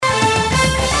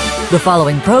The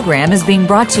following program is being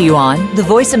brought to you on the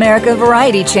Voice America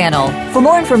Variety Channel. For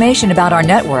more information about our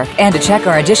network and to check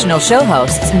our additional show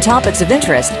hosts and topics of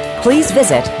interest, please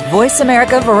visit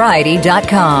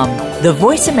voiceamericavariety.com. The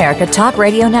Voice America Talk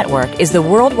Radio Network is the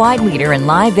worldwide leader in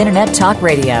live Internet talk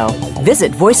radio.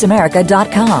 Visit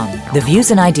voiceamerica.com. The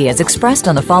views and ideas expressed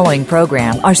on the following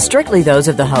program are strictly those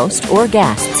of the host or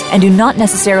guests and do not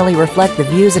necessarily reflect the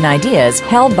views and ideas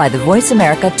held by the Voice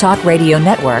America Talk Radio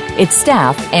Network, its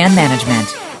staff, and management.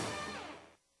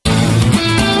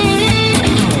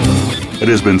 It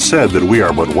has been said that we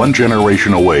are but one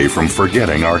generation away from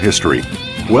forgetting our history.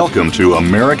 Welcome to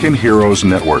American Heroes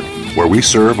Network, where we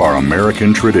serve our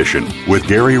American tradition. With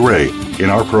Gary Ray, in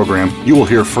our program, you will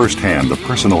hear firsthand the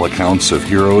personal accounts of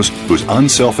heroes whose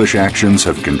unselfish actions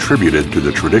have contributed to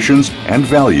the traditions and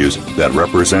values that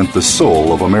represent the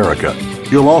soul of America.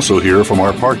 You'll also hear from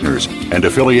our partners and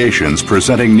affiliations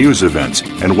presenting news events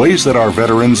and ways that our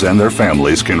veterans and their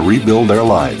families can rebuild their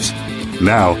lives.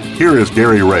 Now, here is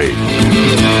Gary Ray.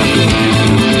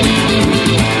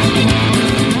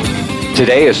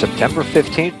 Today is September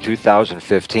 15th,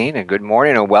 2015, and good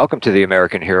morning and welcome to the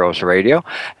American Heroes Radio.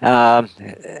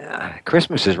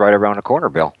 Christmas is right around the corner,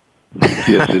 Bill.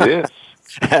 Yes, it is.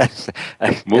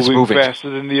 It's moving faster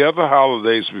than the other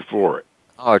holidays before it.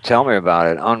 Oh, tell me about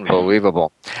it.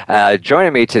 Unbelievable.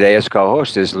 Joining me today as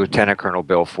co-host is Lieutenant Colonel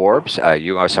Bill Forbes,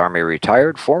 U.S. Army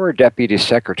retired, former Deputy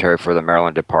Secretary for the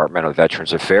Maryland Department of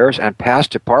Veterans Affairs, and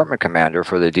past Department Commander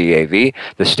for the DAV,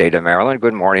 the state of Maryland.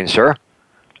 Good morning, sir.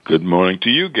 Good morning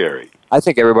to you, Gary. I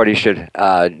think everybody should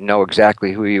know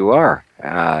exactly who you are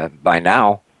by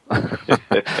now.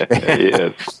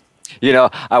 Yes. You know,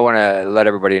 I want to let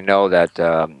everybody know that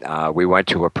we went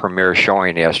to a premiere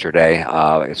showing yesterday.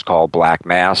 It's called Black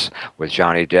Mass with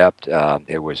Johnny Depp.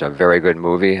 It was a very good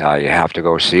movie. You have to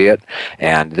go see it.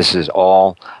 And this is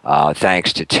all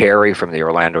thanks to Terry from the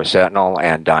Orlando Sentinel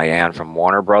and Diane from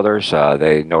Warner Brothers.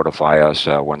 They notify us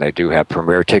when they do have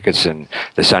premiere tickets in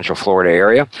the Central Florida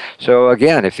area. So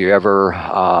again, if you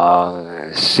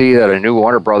ever see that a new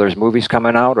Warner Brothers movie's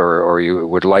coming out or you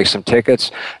would like some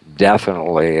tickets,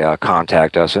 definitely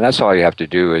contact us. And that's all you have to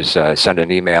do is send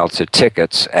an email to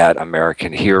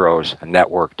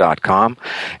tickets@AmericanHeroesNetwork.com,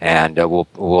 and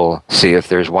we'll see if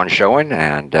there's one showing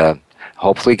and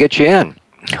hopefully get you in.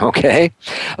 Okay.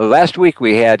 Last week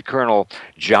we had Colonel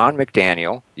John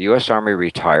McDaniel, U.S. Army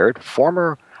retired,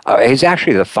 former he's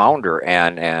actually the founder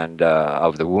and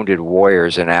of the Wounded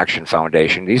Warriors in Action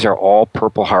Foundation. These are all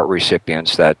Purple Heart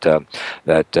recipients that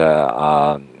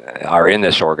are in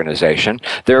this organization.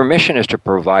 Their mission is to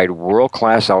provide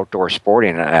world-class outdoor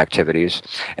sporting activities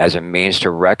as a means to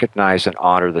recognize and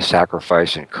honor the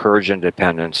sacrifice, encourage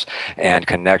independence, and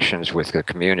connections with the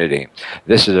community.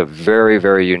 This is a very,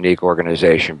 very unique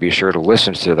organization. Be sure to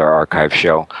listen to their archive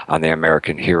show on the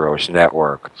American Heroes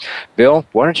Network. Bill,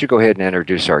 why don't you go ahead and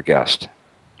introduce our guest?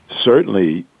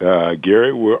 Certainly,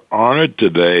 Gary, we're honored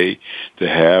today to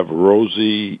have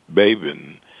Rosie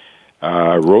Babin.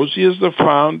 Rosie is the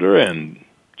founder and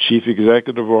Chief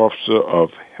Executive Officer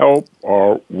of Help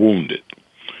Our Wounded.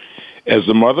 As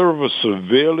the mother of a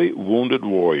severely wounded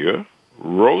warrior,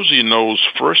 Rosie knows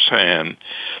firsthand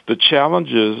the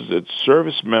challenges that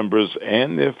service members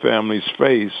and their families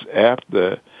face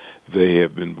after they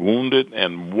have been wounded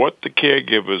and what the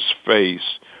caregivers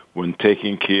face when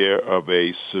taking care of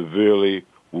a severely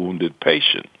wounded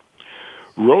patient.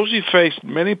 Rosie faced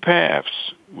many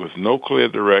paths with no clear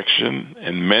direction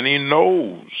and many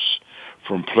no's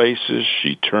from places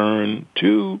she turned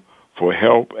to for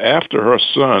help after her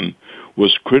son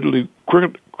was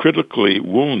critically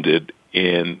wounded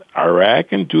in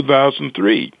Iraq in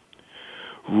 2003.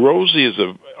 Rosie is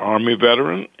an Army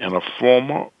veteran and a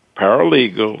former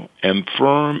paralegal and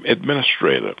firm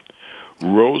administrator.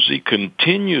 Rosie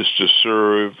continues to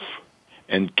serve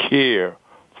and care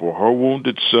for her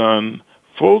wounded son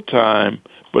full-time,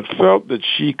 but felt that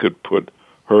she could put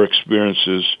her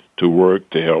experiences to work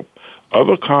to help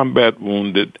other combat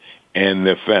wounded and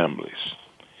their families.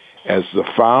 As the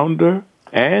founder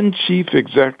and Chief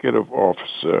Executive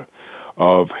Officer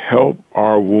of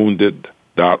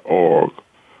HelpOurWounded.org,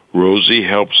 Rosie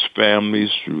helps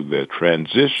families through their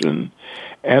transition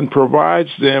and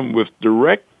provides them with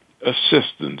direct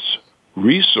assistance,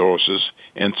 resources,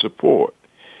 and support.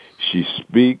 She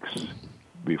speaks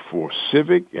before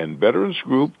civic and veterans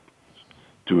groups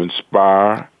to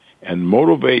inspire and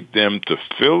motivate them to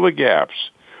fill the gaps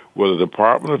where the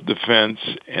Department of Defense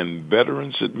and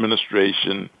Veterans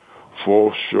Administration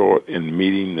fall short in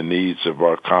meeting the needs of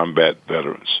our combat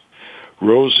veterans.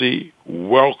 Rosie,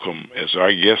 welcome as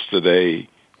our guest today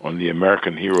on the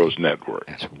American Heroes Network.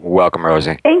 Welcome,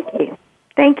 Rosie. Thank you.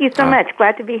 Thank you so much.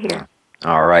 Glad to be here.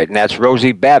 All right. And that's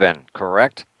Rosie Babin,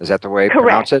 correct? Is that the way you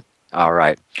pronounce it? All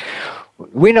right.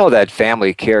 We know that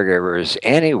family caregiver is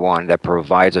anyone that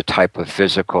provides a type of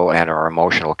physical and or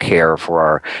emotional care for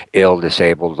our ill,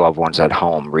 disabled loved ones at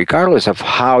home. Regardless of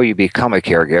how you become a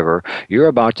caregiver, you're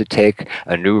about to take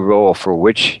a new role for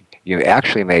which you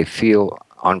actually may feel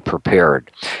unprepared.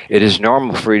 It is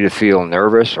normal for you to feel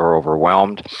nervous or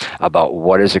overwhelmed about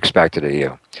what is expected of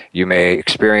you. You may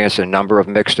experience a number of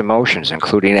mixed emotions,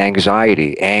 including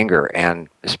anxiety, anger, and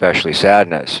especially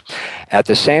sadness. At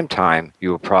the same time,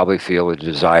 you will probably feel a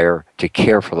desire to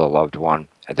care for the loved one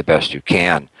at the best you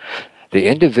can. The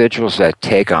individuals that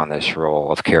take on this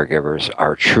role of caregivers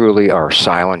are truly our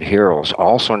silent heroes,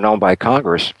 also known by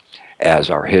Congress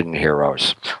as our hidden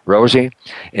heroes. Rosie,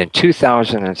 in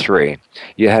 2003,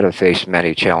 you had to face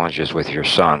many challenges with your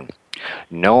son,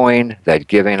 knowing that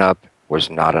giving up was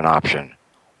not an option.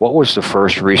 What was the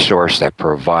first resource that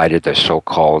provided the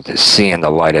so-called seeing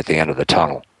the light at the end of the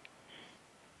tunnel?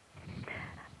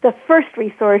 The first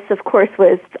resource, of course,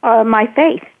 was my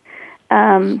faith.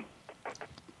 To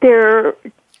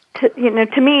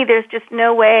me, there's just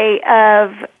no way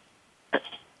of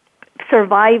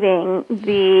surviving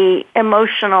the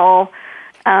emotional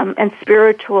and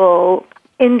spiritual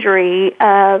injury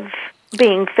of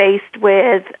being faced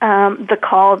with the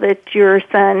call that your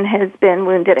son has been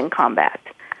wounded in combat.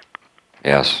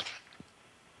 Yes.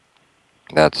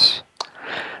 That's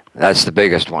the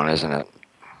biggest one, isn't it?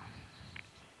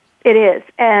 It is.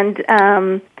 And,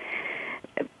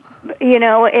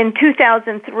 in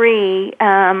 2003,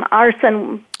 our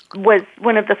son was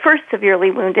one of the first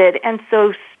severely wounded, and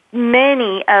so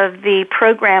many of the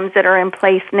programs that are in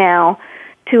place now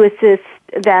to assist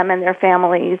them and their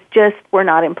families just were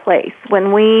not in place.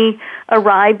 When we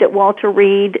arrived at Walter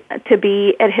Reed to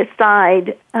be at his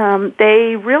side,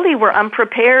 they really were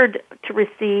unprepared to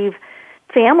receive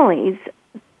families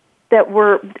that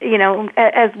were,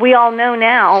 as we all know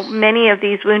now, many of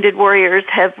these wounded warriors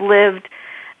have lived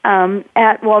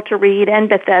at Walter Reed and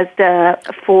Bethesda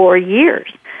for years.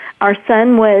 Our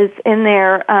son was in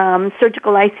their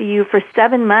surgical ICU for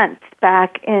 7 months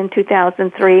back in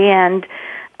 2003, and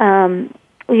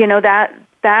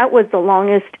that was the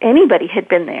longest anybody had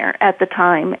been there at the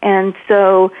time. And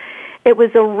so it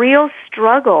was a real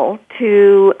struggle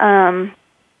to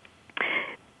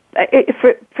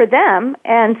for them,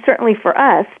 and certainly for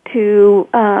us, to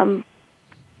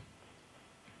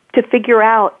figure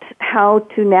out how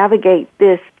to navigate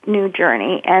this new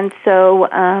journey. And so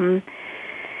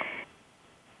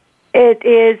it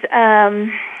is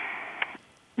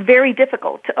very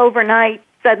difficult to overnight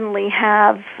suddenly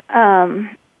have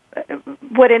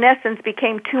what in essence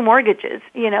became 2 mortgages.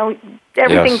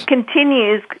 Everything Yes.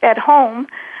 continues at home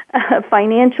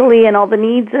financially and all the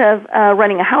needs of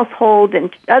running a household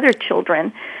and other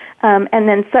children. And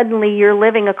then suddenly you're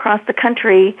living across the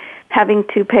country having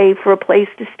to pay for a place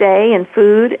to stay and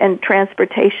food and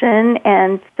transportation.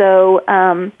 And so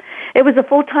it was a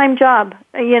full-time job,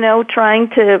 trying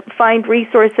to find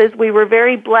resources. We were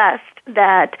very blessed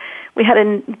that we had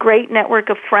a great network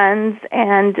of friends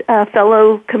and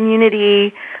fellow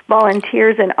community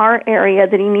volunteers in our area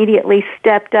that immediately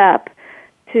stepped up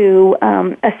to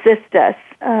assist us.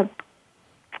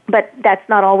 But that's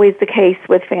not always the case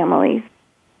with families.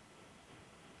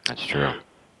 That's true.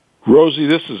 Rosie,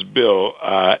 this is Bill.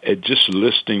 Just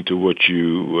listening to what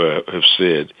you have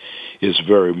said is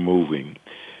very moving.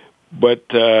 But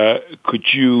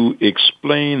could you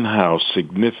explain how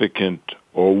significant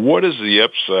or what is the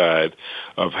upside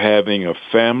of having a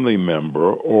family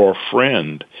member or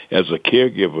friend as a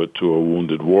caregiver to a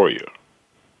wounded warrior?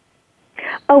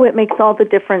 Oh, it makes all the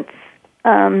difference.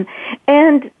 And,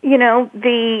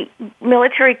 the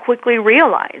military quickly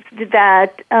realized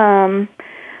that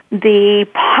the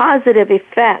positive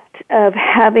effect of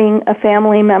having a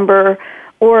family member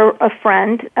or a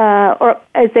friend, or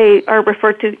as they are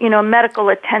referred to, a medical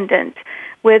attendant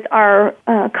with our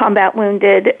combat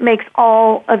wounded, makes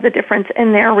all of the difference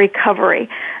in their recovery.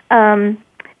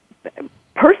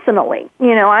 Personally,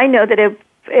 I know that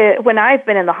when I've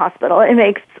been in the hospital, it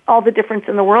makes all the difference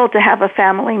in the world to have a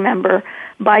family member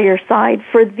by your side.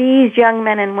 For these young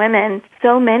men and women,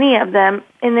 so many of them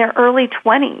in their early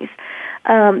 20s,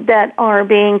 that are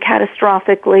being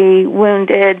catastrophically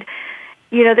wounded,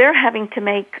 they're having to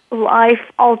make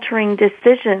life-altering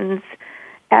decisions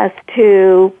as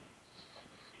to,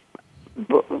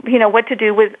 what to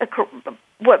do with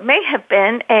what may have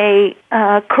been a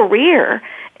career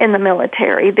in the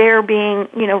military. They're being,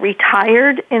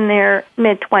 retired in their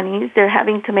mid-20s. They're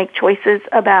having to make choices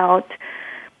about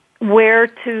where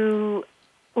to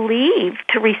leave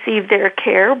to receive their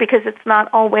care because it's not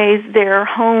always their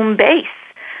home base.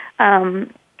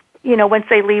 Once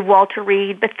they leave Walter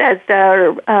Reed,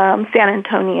 Bethesda, or San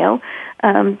Antonio,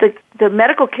 the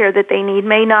medical care that they need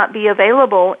may not be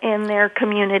available in their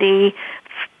community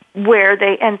where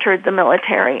they entered the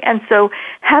military. And so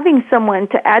having someone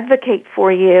to advocate for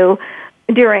you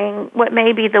during what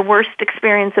may be the worst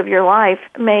experience of your life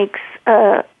makes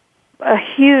a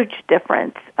huge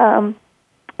difference.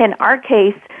 In our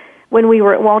case, when we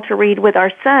were at Walter Reed with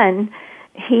our son,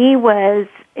 he was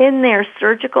in their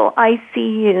surgical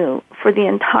ICU for the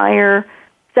entire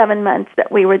 7 months that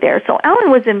we were there. So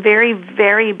Alan was in very,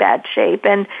 very bad shape.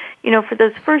 And, for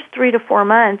those first 3 to 4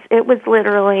 months, it was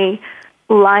literally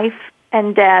life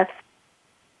and death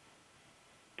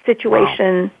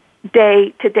situation. Wow. Day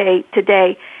to day to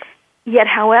day. Yet,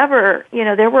 however,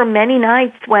 there were many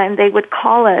nights when they would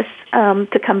call us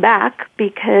to come back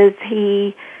because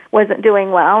he wasn't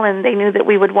doing well, and they knew that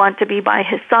we would want to be by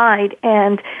his side.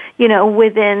 And,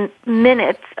 within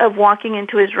minutes of walking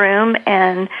into his room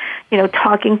and,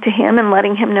 talking to him and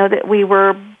letting him know that we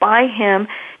were by him,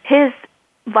 his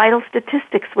vital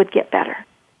statistics would get better.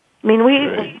 I mean,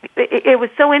 it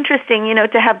was so interesting,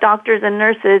 to have doctors and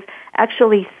nurses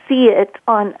actually see it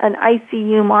on an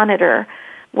ICU monitor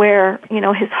where,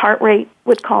 his heart rate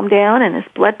would calm down and his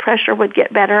blood pressure would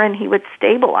get better and he would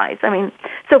stabilize. I mean,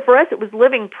 so for us it was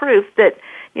living proof that,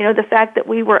 the fact that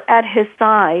we were at his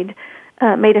side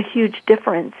made a huge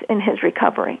difference in his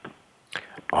recovery.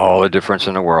 All the difference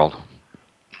in the world.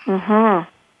 Mm-hmm.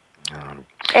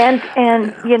 And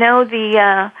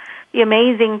the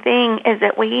amazing thing is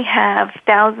that we have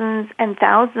thousands and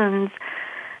thousands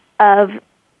of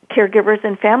caregivers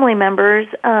and family members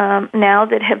now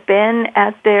that have been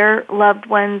at their loved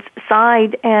one's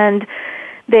side, and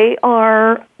they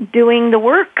are doing the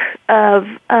work of,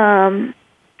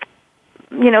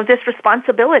 this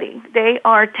responsibility. They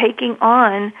are taking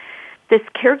on this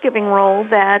caregiving role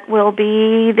that will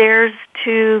be theirs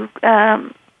to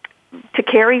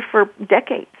carry for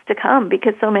decades to come,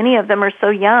 because so many of them are so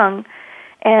young.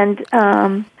 And,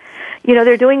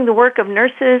 they're doing the work of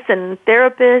nurses and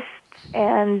therapists,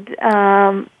 and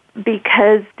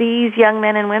because these young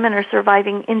men and women are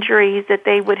surviving injuries that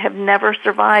they would have never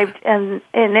survived in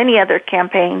any other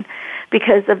campaign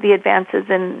because of the advances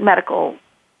in medical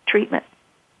treatment.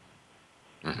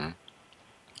 Mm-hmm.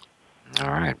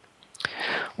 All right.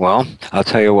 Well, I'll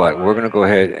tell you what, we're going to go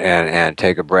ahead and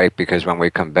take a break, because when we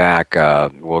come back,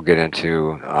 we'll get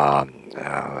into a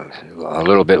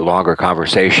little bit longer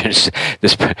conversations.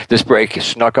 This break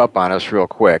snuck up on us real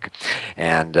quick.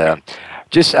 And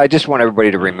I just want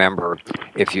everybody to remember,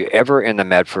 if you're ever in the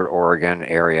Medford, Oregon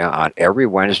area, on every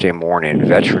Wednesday morning,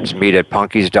 veterans meet at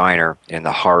Punky's Diner in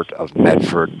the heart of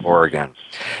Medford, Oregon,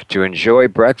 to enjoy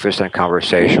breakfast and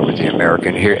conversation with the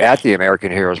American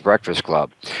Heroes Breakfast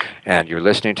Club. And you're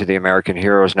listening to the American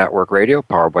Heroes Network Radio,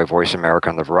 powered by Voice America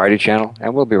on the Variety Channel,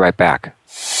 and we'll be right back.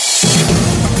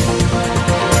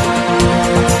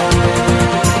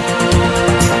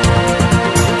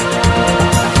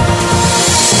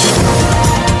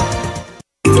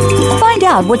 Find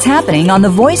out what's happening on the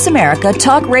Voice America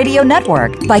Talk Radio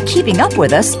Network by keeping up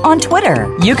with us on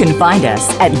Twitter. You can find us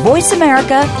at Voice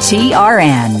America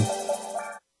TRN.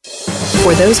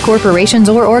 For those corporations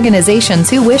or organizations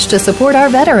who wish to support our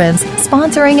veterans,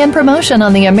 sponsoring and promotion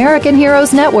on the American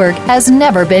Heroes Network has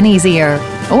never been easier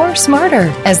or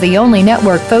smarter, as the only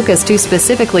network focused to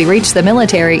specifically reach the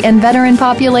military and veteran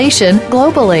population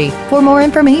globally. For more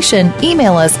information,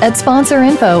 email us at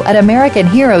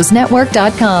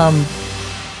sponsorinfo@AmericanHeroesNetwork.com.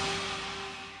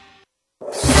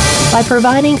 By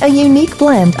providing a unique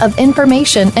blend of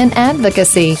information and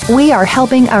advocacy, we are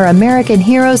helping our American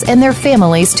heroes and their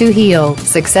families to heal,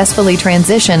 successfully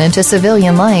transition into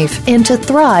civilian life, and to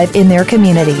thrive in their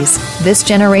communities. This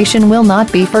generation will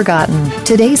not be forgotten.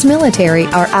 Today's military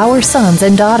are our sons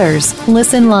and daughters.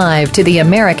 Listen live to the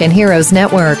American Heroes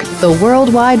Network, the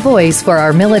worldwide voice for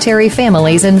our military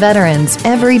families and veterans,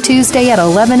 every Tuesday at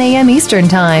 11 a.m. Eastern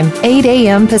Time, 8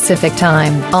 a.m. Pacific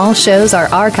Time. All shows are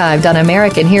archived on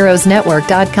AmericanHeroesNetwork.com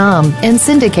and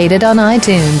syndicated on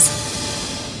iTunes.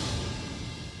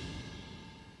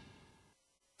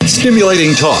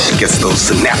 Stimulating talk gets those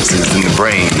synapses in the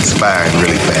brain firing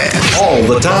really fast. All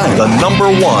the time. The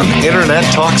 #1 Internet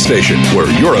talk station where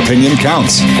your opinion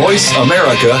counts.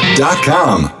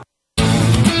 VoiceAmerica.com.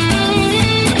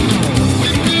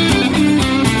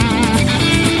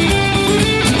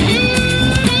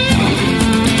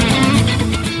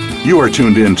 You are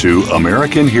tuned in to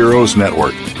American Heroes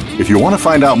Network. If you want to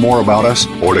find out more about us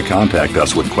or to contact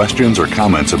us with questions or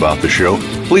comments about the show,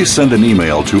 please send an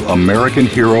email to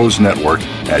AmericanHeroesNetwork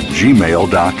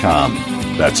AmericanHeroesNetwork@gmail.com.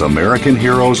 That's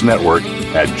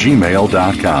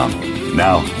AmericanHeroesNetwork@gmail.com.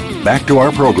 Now, back to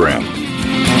our program.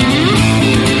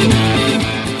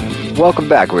 Welcome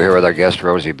back. We're here with our guest,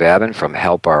 Rosie Babin from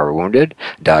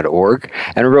HelpOurWounded.org.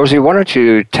 And Rosie, why don't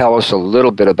you tell us a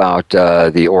little bit about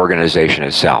the organization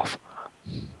itself?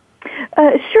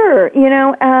 Sure.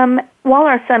 While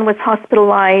our son was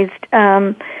hospitalized,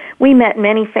 we met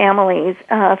many families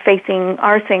facing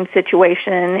our same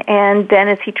situation, and then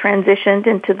as he transitioned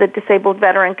into the disabled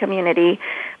veteran community,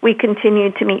 we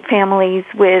continued to meet families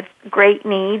with great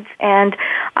needs, and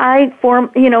I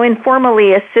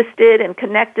informally assisted and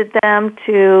connected them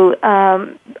to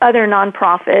other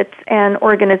nonprofits and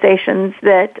organizations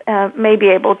that may be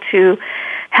able to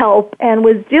help, and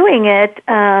was doing it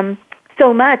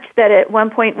so much that at one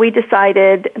point we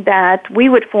decided that we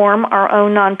would form our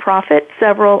own nonprofit.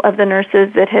 Several of the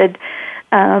nurses that had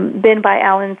been by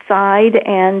Alan's side,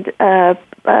 and a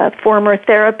former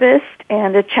therapist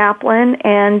and a chaplain,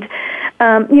 and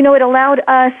it allowed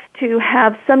us to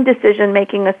have some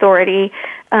decision-making authority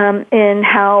in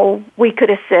how we could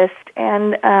assist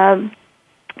and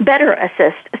better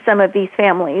assist some of these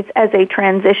families as they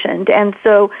transitioned. And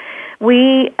so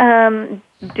we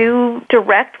do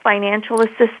direct financial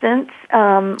assistance.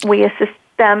 We assist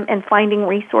them in finding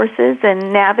resources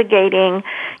and navigating,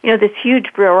 this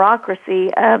huge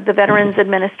bureaucracy of the Veterans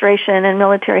Administration and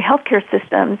military healthcare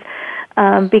systems,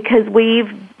 because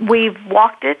we've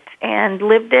walked it and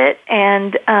lived it,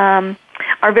 and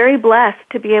are very blessed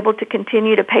to be able to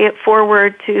continue to pay it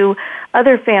forward to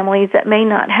other families that may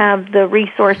not have the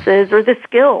resources or the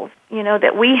skills,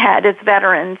 that we had as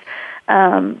veterans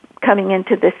coming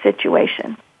into this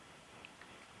situation.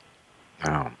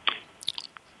 Wow.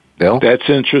 Bill? That's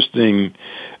interesting,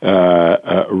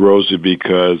 Rosie,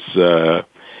 because the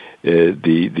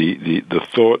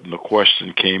thought and the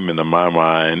question came into my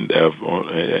mind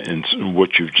in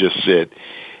what you've just said.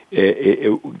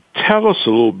 Tell us a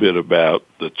little bit about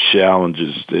the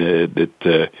challenges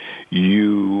that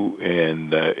you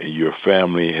and your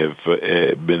family have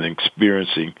been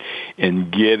experiencing in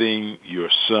getting your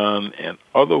son and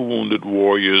other wounded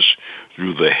warriors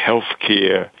through the health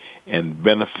care and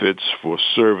benefits for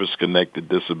service-connected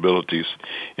disabilities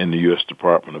in the U.S.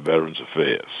 Department of Veterans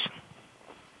Affairs.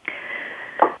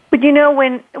 But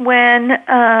when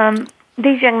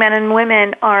these young men and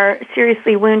women are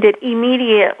seriously wounded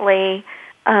immediately,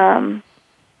 and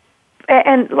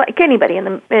like anybody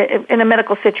in a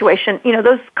medical situation,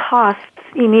 those costs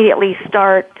immediately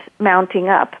start mounting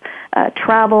up.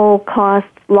 Travel costs,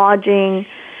 lodging,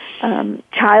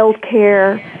 child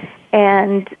care,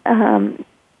 and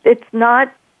it's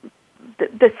not,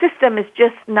 the system is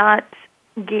just not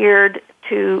geared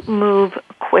to move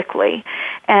quickly.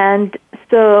 And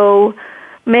so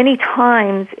many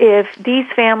times, if these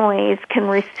families can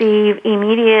receive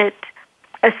immediate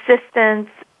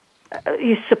assistance,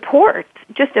 support,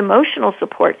 just emotional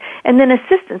support, and then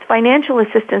assistance, financial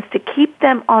assistance to keep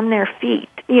them on their feet.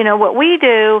 What we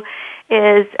do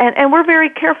is, and we're very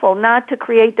careful not to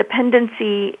create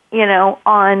dependency,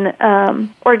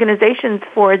 on organizations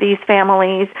for these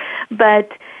families,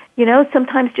 but,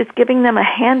 sometimes just giving them a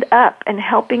hand up and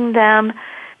helping them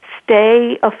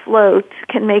stay afloat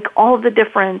can make all the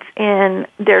difference in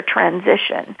their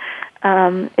transition.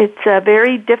 It's a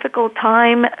very difficult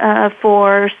time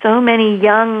for so many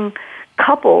young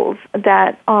couples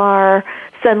that are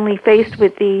suddenly faced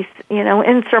with these,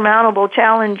 insurmountable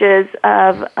challenges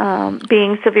of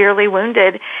being severely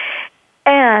wounded.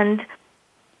 And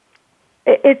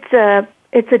it's a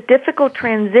difficult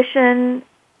transition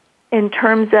in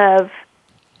terms of,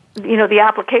 the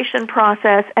application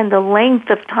process and the length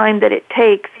of time that it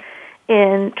takes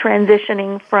in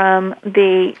transitioning from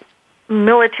the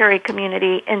military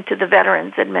community into the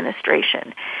Veterans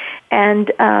Administration.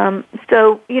 And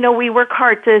so, we work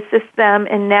hard to assist them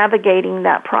in navigating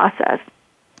that process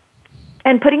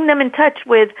and putting them in touch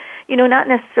with, not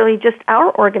necessarily just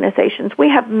our organizations. We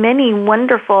have many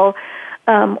wonderful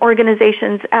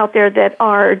organizations out there that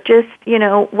are just,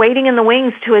 waiting in the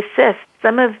wings to assist.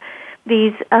 Some of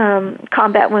these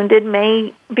combat wounded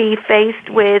may be faced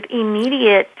with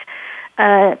immediate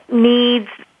needs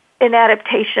in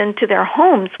adaptation to their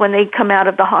homes when they come out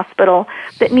of the hospital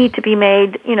that need to be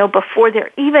made, before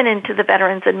they're even into the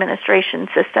Veterans Administration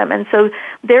system. And so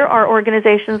there are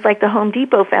organizations like the Home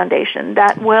Depot Foundation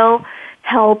that will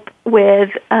help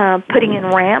with putting in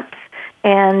ramps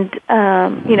and,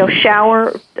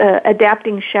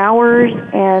 adapting showers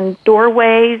and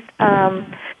doorways,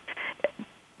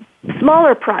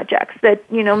 smaller projects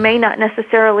that, may not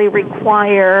necessarily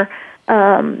require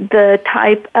the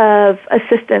type of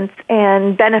assistance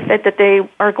and benefit that they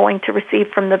are going to receive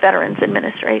from the Veterans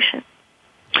Administration.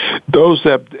 Those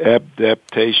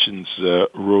adaptations,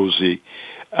 Rosie,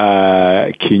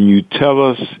 can you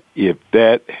tell us if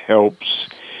that helps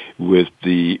with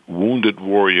the wounded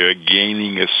warrior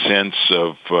gaining a sense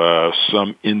of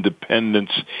some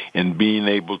independence and being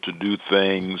able to do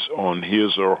things on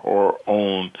his or her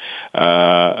own,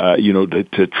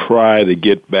 to try to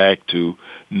get back to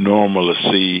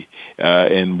normalcy,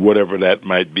 and whatever that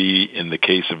might be in the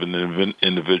case of an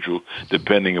individual,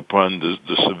 depending upon the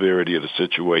severity of the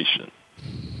situation?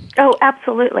 Oh,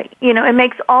 absolutely. It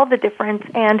makes all the difference.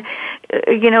 And,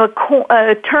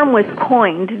 a term was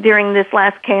coined during this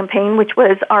last campaign, which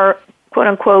was our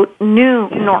quote-unquote new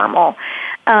normal.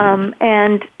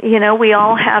 And, we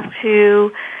all have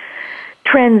to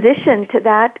transition to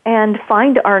that and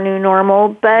find our new normal.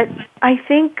 But I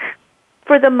think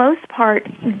for the most part,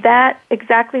 that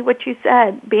exactly what you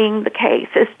said being the case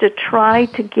is to try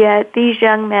to get these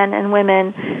young men and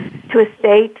women to a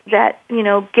state that,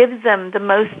 gives them the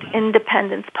most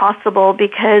independence possible,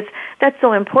 because that's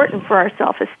so important for our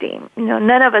self-esteem.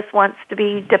 None of us wants to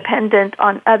be dependent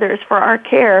on others for our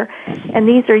care. And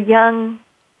these are young,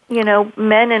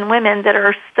 men and women that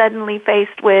are suddenly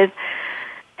faced with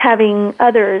having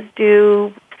others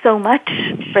do so much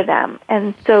for them,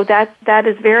 and so that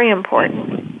is very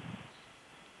important.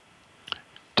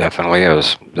 Definitely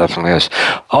is.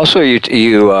 Also,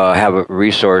 you have a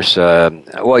resource.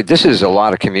 This is a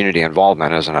lot of community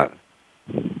involvement, isn't it?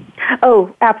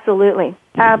 Oh, absolutely.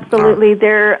 They're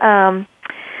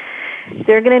going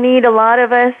to need a lot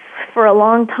of us for a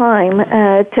long time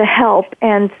to help,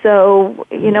 and so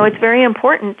it's very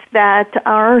important that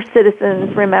our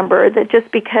citizens remember that just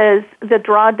because the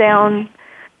drawdown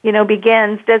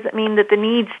begins doesn't mean that the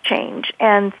needs change.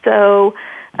 And so,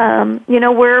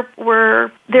 we're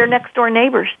their next door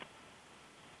neighbors.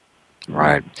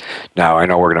 Right. Now, I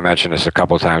know we're going to mention this a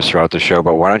couple of times throughout the show,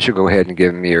 but why don't you go ahead and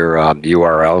give me your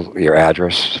URL, your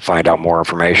address, to find out more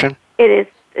information? It is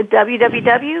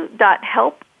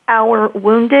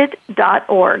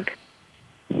www.helpourwounded.org.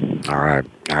 All right.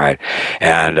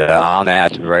 And on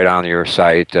that, right on your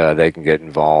site, they can get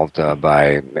involved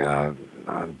by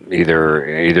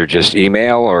either just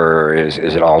email, or is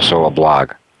it also a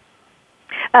blog?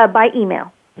 By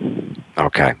email.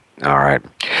 Okay. All right.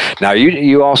 Now,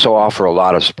 you also offer a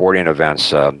lot of sporting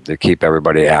events to keep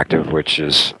everybody active, which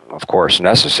is, of course,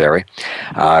 necessary.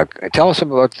 Tell us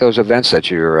about those events that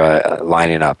you're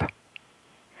lining up.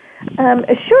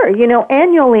 Sure.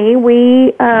 Annually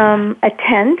we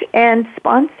attend and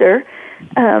sponsor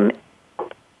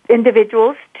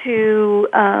individuals to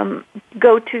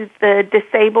go to the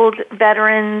Disabled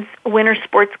Veterans Winter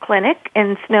Sports Clinic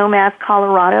in Snowmass,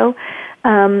 Colorado,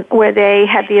 where they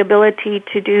have the ability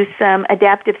to do some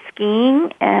adaptive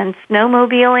skiing and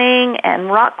snowmobiling and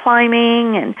rock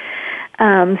climbing and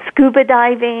scuba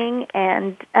diving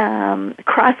and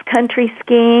cross-country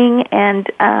skiing,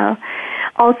 and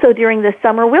also during the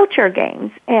summer wheelchair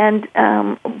games. And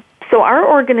so our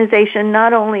organization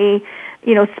not only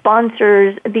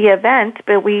sponsors the event,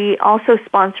 but we also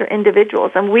sponsor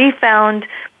individuals. And we found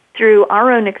through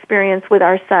our own experience with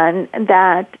our son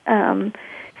that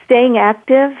staying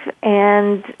active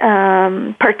and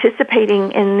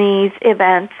participating in these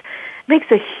events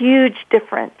makes a huge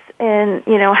difference in,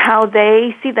 how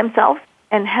they see themselves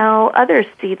and how others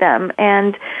see them.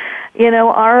 And,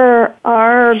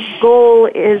 our goal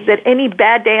is that any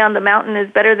bad day on the mountain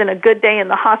is better than a good day in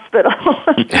the hospital.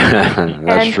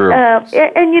 That's true.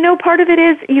 And part of it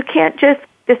is you can't just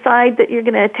decide that you're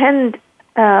going to attend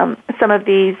some of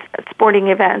these sporting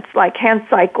events like hand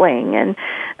cycling, and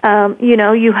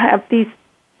you have these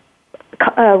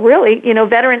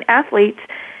veteran athletes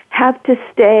have to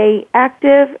stay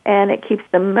active, and it keeps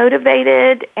them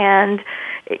motivated and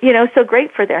so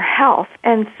great for their health.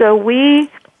 And so we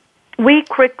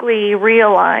quickly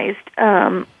realized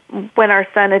when our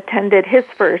son attended his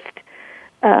first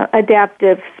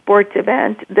adaptive sports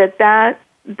event that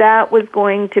was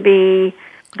going to be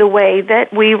the way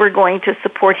that we were going to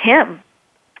support him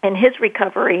in his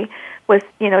recovery, was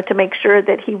to make sure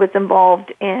that he was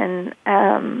involved in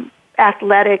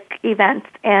athletic events,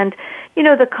 and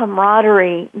the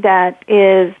camaraderie that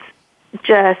is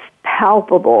just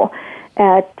palpable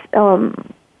at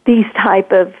these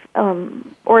type of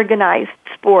organized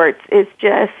sports is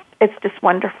just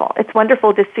wonderful. It's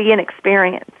wonderful to see and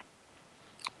experience.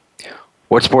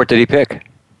 What sport did he pick?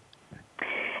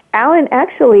 Alan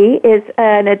actually is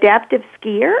an adaptive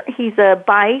skier. He's a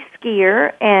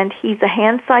bi-skier, and he's a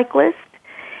hand cyclist,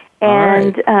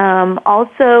 and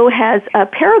also has a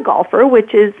paragolfer,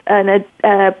 which is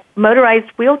a motorized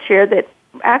wheelchair that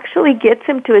actually gets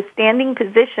him to a standing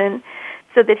position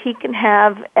so that he can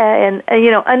have an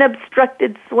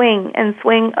unobstructed swing and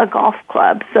swing a golf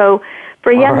club. So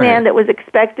for a young man that was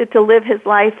expected to live his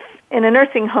life in a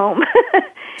nursing home,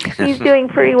 he's doing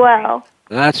pretty well.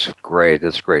 That's great.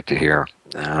 That's great to hear.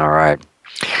 All right.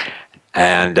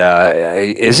 And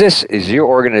is your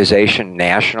organization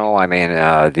national? I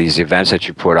mean, these events that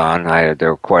you put on,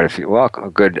 there are quite a few. Well, a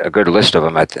good list of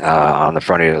them on the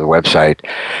front of the website.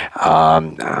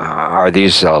 Are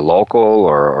these local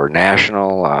or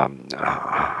national?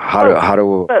 How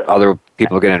do other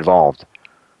people get involved?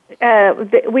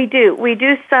 We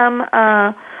do some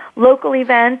local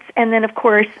events, and then of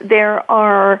course there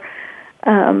are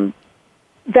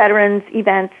veterans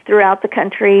events throughout the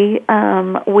country.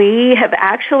 We have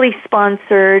actually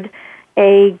sponsored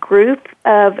a group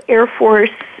of Air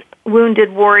Force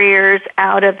wounded warriors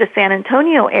out of the San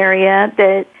Antonio area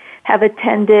that have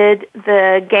attended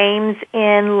the games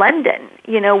in London,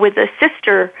 with a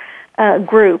sister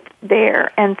group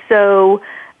there. And so,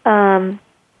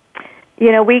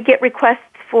 we get requests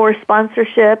for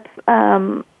sponsorship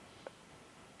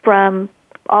from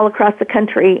all across the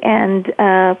country, and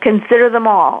consider them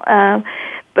all.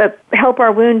 But Help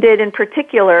Our Wounded in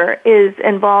particular is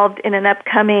involved in an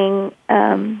upcoming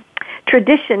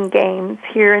tradition games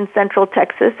here in Central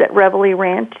Texas at Reveille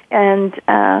Ranch, and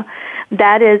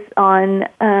that is on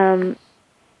the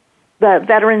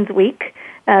Veterans Week.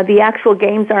 The actual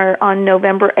games are on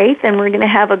November 8th, and we're going to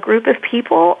have a group of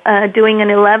people doing an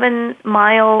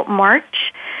 11-mile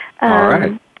march. All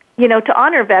right. To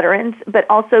honor veterans, but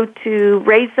also to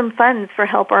raise some funds for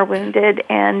Help Our Wounded.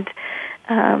 And,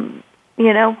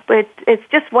 but it's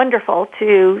just wonderful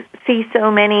to see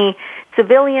so many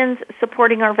civilians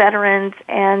supporting our veterans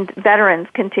and veterans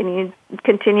continuing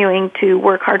to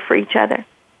work hard for each other.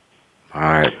 All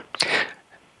right.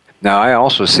 Now, I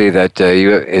also see that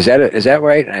is that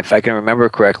right? If I can remember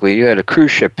correctly, you had a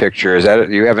cruise ship picture. Is that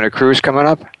you having a cruise coming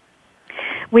up?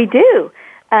 We do.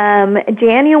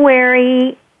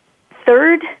 January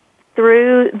 3rd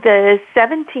through the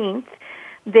 17th,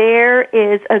 there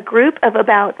is a group of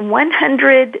about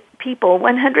 100 people,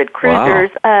 100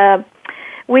 cruisers. Wow.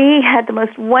 We had the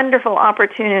most wonderful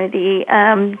opportunity.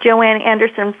 Joanne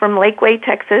Anderson from Lakeway,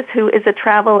 Texas, who is a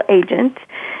travel agent,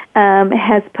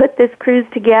 has put this cruise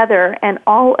together, and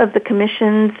all of the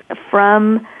commissions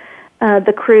from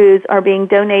the cruise are being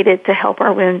donated to Help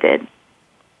Our Wounded.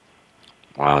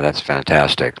 Wow, that's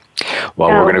fantastic. Well,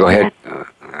 we're going to go ahead.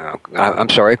 I'm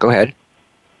sorry, go ahead.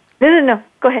 No,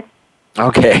 go ahead.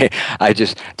 Okay,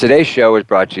 today's show is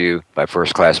brought to you by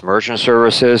First Class Merchant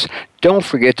Services. Don't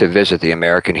forget to visit the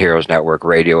American Heroes Network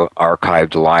Radio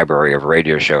archived library of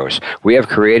radio shows. We have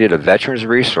created a veterans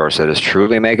resource that is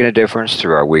truly making a difference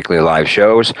through our weekly live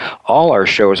shows. All our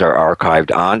shows are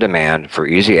archived on demand for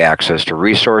easy access to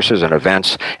resources and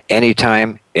events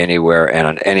anytime, anywhere, and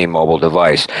on any mobile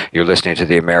device. You're listening to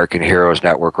the American Heroes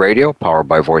Network Radio, powered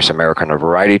by Voice America on the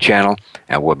Variety Channel,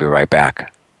 and we'll be right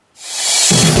back.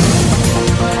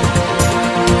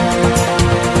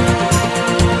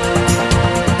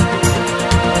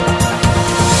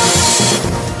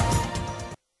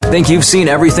 Think you've seen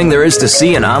everything there is to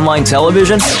see in online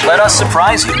television? Let us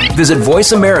surprise you. Visit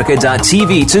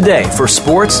voiceamerica.tv today for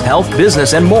sports, health,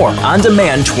 business, and more on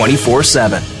demand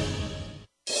 24/7.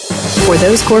 For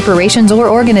those corporations or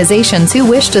organizations who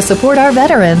wish to support our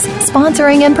veterans,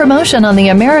 sponsoring and promotion on the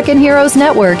American Heroes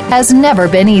Network has never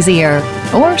been easier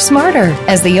or smarter,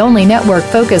 as the only network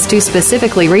focused to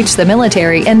specifically reach the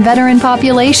military and veteran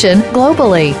population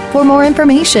globally. For more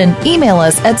information, email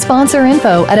us at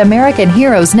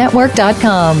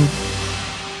sponsorinfo@AmericanHeroesNetwork.com.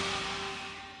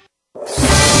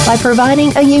 By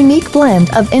providing a unique blend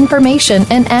of information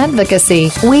and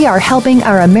advocacy, we are helping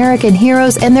our American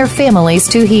heroes and their families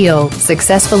to heal,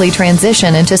 successfully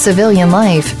transition into civilian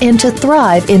life, and to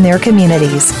thrive in their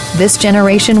communities. This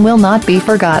generation will not be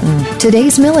forgotten.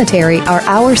 Today's military are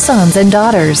our sons and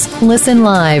daughters. Listen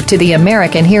live to the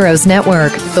American Heroes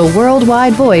Network, the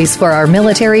worldwide voice for our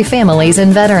military families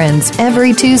and veterans,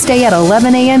 every Tuesday at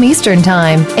 11 a.m. Eastern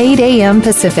Time, 8 a.m.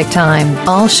 Pacific Time.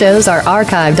 All shows are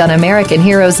archived on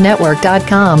AmericanHeroesNetwork.com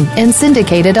and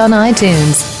syndicated on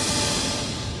iTunes.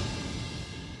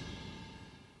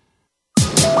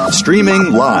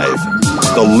 Streaming live,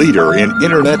 the leader in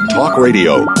Internet talk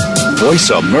radio,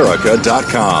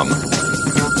 VoiceAmerica.com.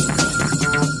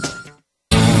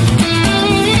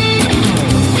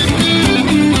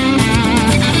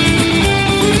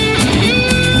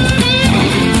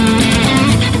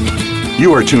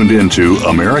 You are tuned in to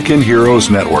American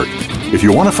Heroes Network. If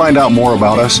you want to find out more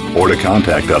about us or to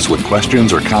contact us with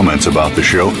questions or comments about the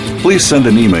show, please send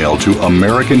an email to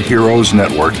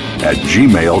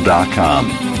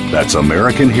AmericanHeroesNetwork@gmail.com. That's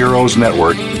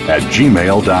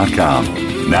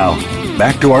AmericanHeroesNetwork@gmail.com. Now,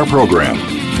 back to our program.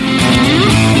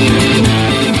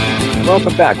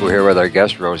 Welcome back. We're here with our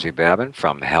guest, Rosie Babin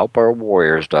from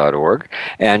HelpOurWarriors.org.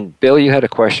 And Bill, you had a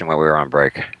question while we were on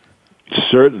break.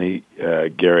 Certainly,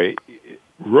 Gary.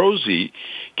 Rosie,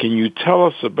 can you tell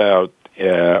us about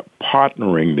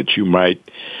partnering that you might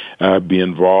be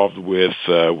involved with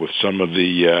some of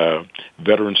the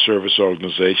veteran service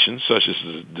organizations, such as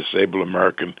the Disabled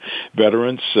American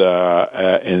Veterans,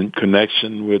 in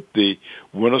connection with the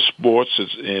winter sports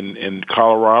in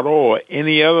Colorado, or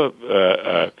any other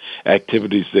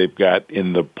activities they've got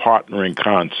in the partnering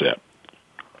concept?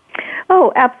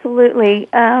 Oh, absolutely.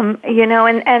 And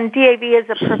DAV is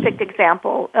a perfect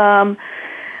example.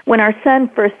 When our son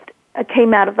first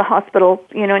came out of the hospital,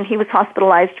 and he was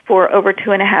hospitalized for over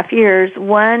 2.5 years,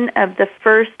 one of the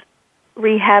first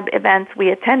rehab events we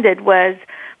attended was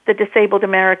the Disabled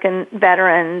American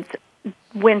Veterans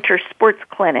Winter Sports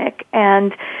Clinic.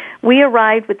 And we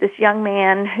arrived with this young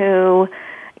man who,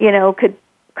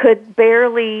 could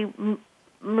barely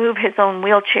move his own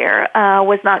wheelchair,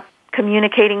 was not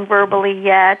communicating verbally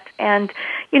yet, and,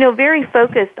 very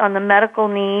focused on the medical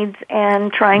needs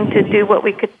and trying to do what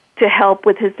we could to help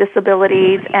with his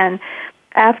disabilities. And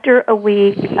after a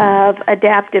week of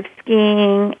adaptive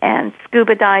skiing and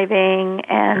scuba diving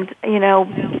and,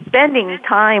 spending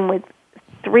time with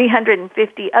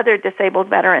 350 other disabled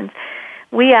veterans,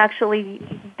 we actually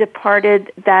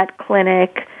departed that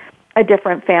clinic a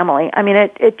different family. I mean,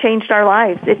 it changed our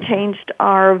lives. It changed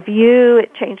our view.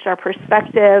 It changed our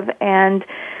perspective. And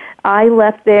I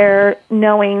left there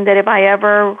knowing that if I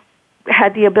ever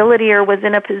had the ability or was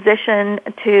in a position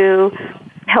to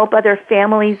help other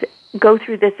families go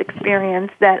through this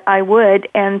experience, that I would.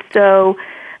 And so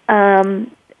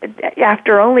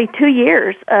after only 2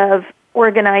 years of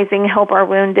organizing Help Our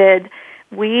Wounded,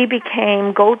 we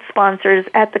became gold sponsors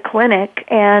at the clinic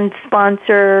and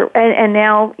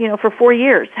now, for 4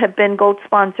 years have been gold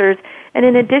sponsors. And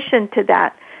in addition to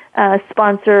that,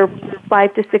 sponsor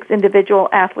 5 to 6 individual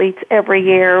athletes every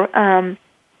year.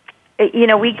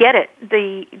 We get it.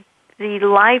 The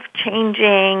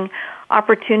life-changing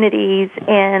opportunities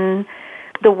in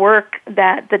the work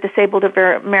that the Disabled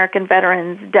American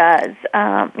Veterans does,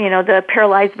 the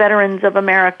Paralyzed Veterans of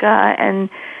America, and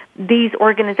these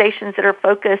organizations that are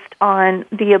focused on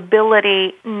the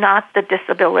ability, not the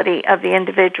disability of the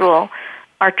individual,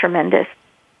 are tremendous.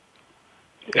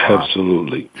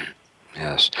 Absolutely.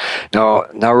 Yes.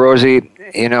 Now, Rosie,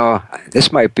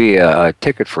 this might be a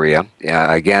ticket for you.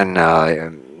 Again,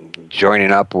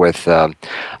 joining up with the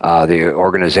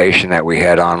organization that we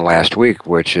had on last week,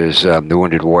 which is the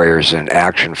Wounded Warriors in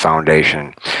Action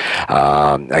Foundation.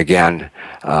 Again,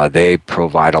 they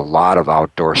provide a lot of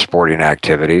outdoor sporting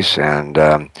activities, and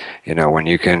when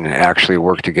you can actually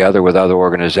work together with other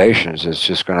organizations, it's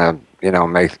just going to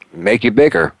make you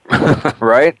bigger,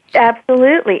 right?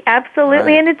 Absolutely. Right.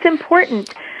 And it's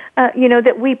important,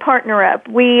 that we partner up.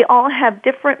 We all have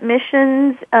different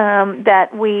missions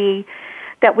that we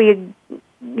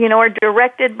are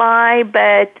directed by,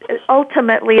 but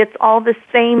ultimately it's all the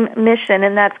same mission,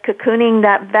 and that's cocooning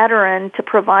that veteran to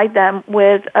provide them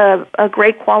with a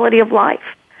great quality of life.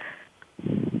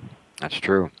 That's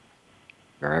true.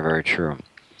 Very, very true.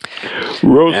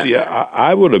 Rosie,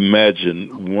 I would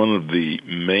imagine one of the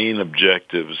main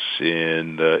objectives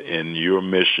in your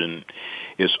mission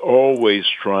is always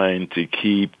trying to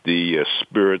keep the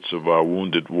spirits of our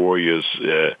wounded warriors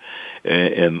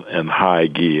in high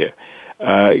gear.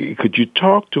 Could you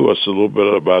talk to us a little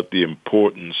bit about the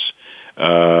importance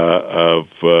of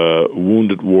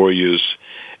wounded warriors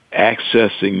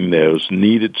accessing those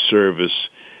needed services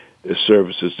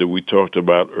that we talked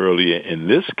about earlier, in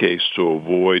this case, to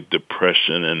avoid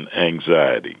depression and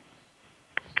anxiety?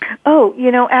 Oh,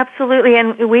 absolutely.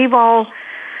 And we've all,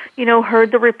 heard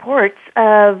the reports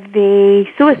of the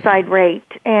suicide rate,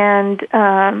 and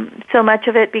so much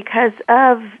of it because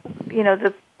of,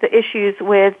 the issues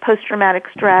with post-traumatic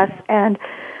stress, and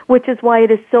which is why it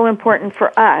is so important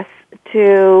for us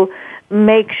to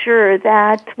make sure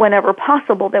that whenever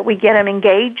possible that we get them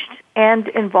engaged and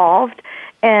involved.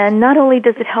 And not only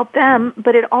does it help them,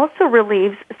 but it also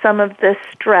relieves some of the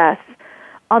stress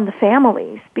on the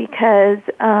families because,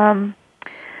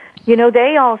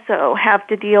 they also have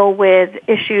to deal with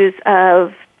issues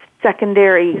of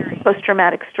secondary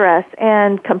post-traumatic stress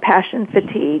and compassion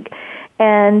fatigue.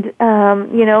 And,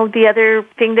 the other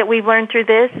thing that we've learned through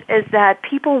this is that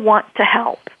people want to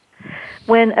help.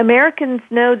 when Americans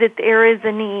know that there is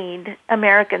a need,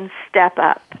 Americans step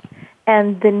up,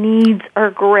 and the needs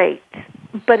are great.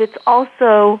 But it's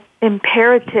also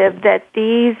imperative that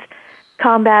these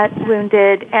combat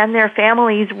wounded and their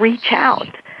families reach out.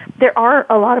 There are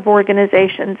a lot of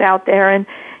organizations out there, and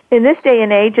in this day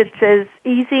and age, it's as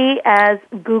easy as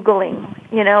Googling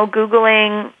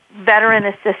veteran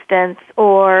assistance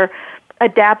or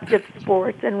adaptive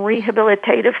sports and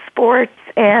rehabilitative sports,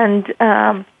 and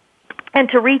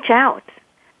to reach out,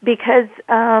 because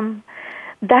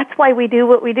that's why we do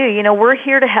what we do. We're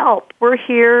here to help. We're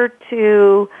here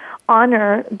to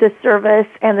honor the service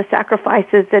and the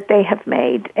sacrifices that they have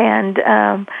made, and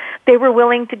they were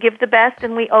willing to give the best,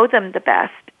 and we owe them the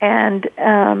best. And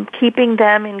keeping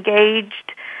them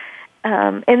engaged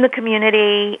in the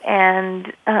community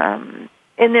and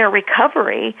in their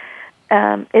recovery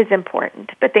is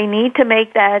important. But they need to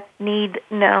make that need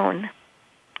known.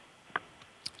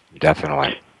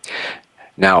 Definitely.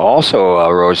 Now, also,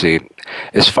 Rosie,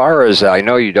 as far as I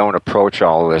know, you don't approach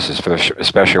all of this,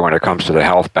 especially when it comes to the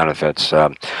health benefits.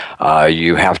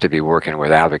 You have to be working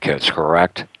with advocates,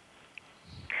 correct?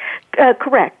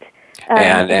 Correct.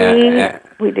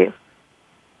 We do.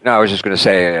 No, I was just going to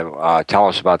say, tell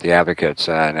us about the advocates,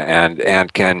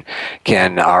 and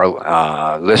can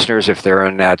our listeners, if they're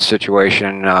in that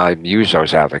situation, use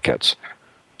those advocates?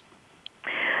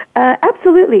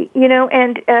 Absolutely.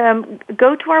 And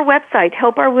go to our website,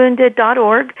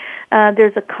 helpourwounded.org.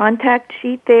 There's a contact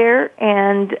sheet there,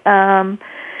 and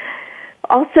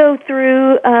also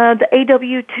through the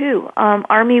AW2,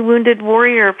 Army Wounded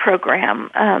Warrior Program.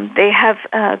 They have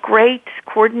great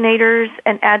coordinators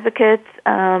and advocates,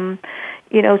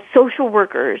 social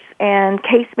workers and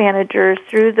case managers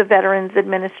through the Veterans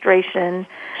Administration.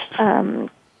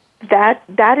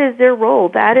 That is their role.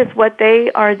 That is what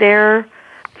they are there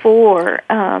for.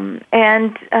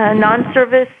 And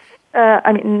nonprofit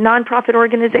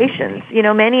organizations.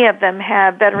 Many of them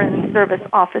have veteran service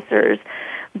officers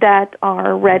that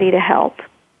are ready to help.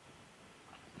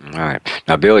 All right.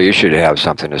 Now, Bill, you should have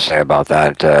something to say about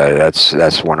that.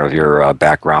 That's one of your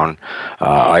background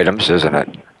items, isn't it?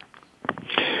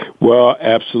 Well,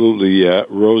 absolutely,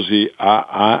 Rosie.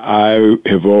 I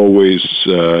have always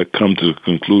come to the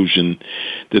conclusion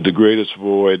that the greatest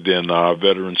void in our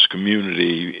veterans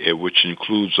community, which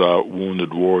includes our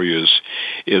wounded warriors,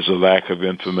 is a lack of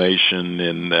information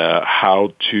in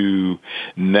how to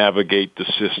navigate the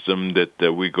system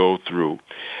that we go through.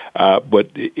 But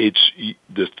it's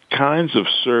the kinds of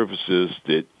services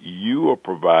that you are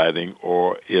providing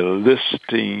or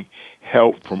eliciting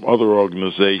help from other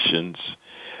organizations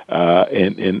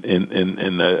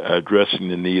in addressing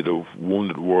the need of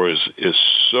wounded warriors is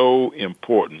so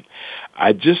important.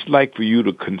 I'd just like for you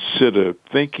to consider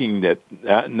thinking that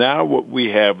now what we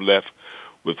have left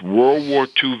with World War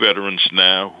II veterans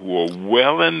now who are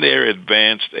well in their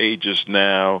advanced ages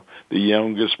now, the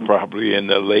youngest probably in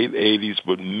their late 80s,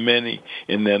 but many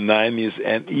in their 90s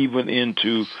and even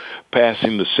into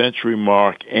passing the century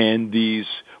mark, and these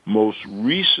most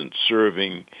recent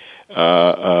serving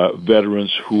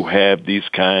veterans who have these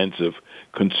kinds of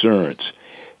concerns.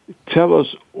 Tell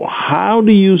us, how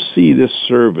do you see this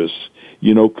service,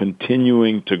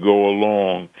 continuing to go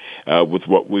along with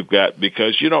what we've got?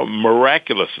 Because,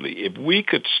 miraculously, if we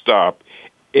could stop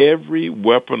every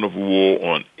weapon of war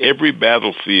on every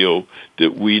battlefield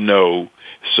that we know,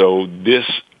 so this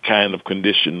kind of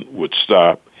condition would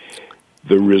stop,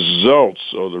 the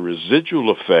results or the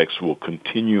residual effects will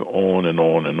continue on and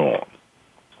on and on.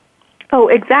 Oh,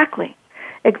 exactly.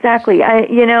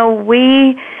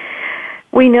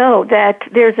 We know that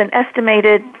there's an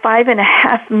estimated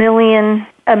 5.5 million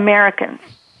Americans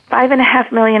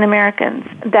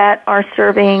that are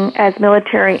serving as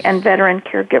military and veteran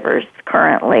caregivers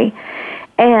currently.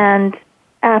 And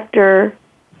after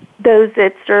those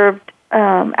that served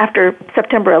after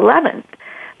September 11th,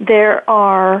 there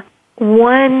are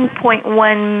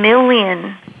 1.1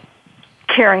 million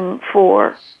caring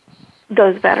for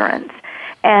those veterans.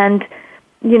 And,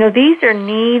 these are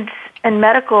needs and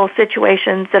medical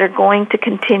situations that are going to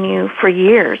continue for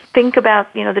years. Think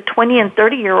about, the 20 and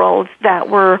 30-year-olds that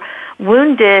were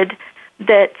wounded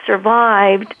that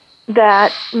survived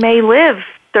that may live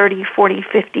 30, 40,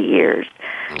 50 years.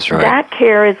 That's right. That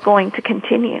care is going to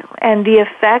continue. And the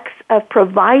effects of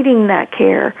providing that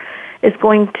care is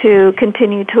going to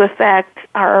continue to affect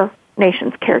our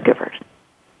nation's caregivers.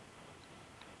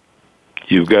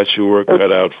 You've got your work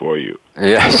cut out for you.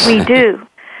 Yes.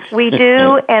 We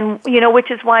do. And, which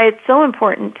is why it's so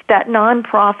important that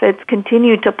nonprofits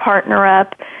continue to partner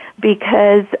up,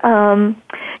 because,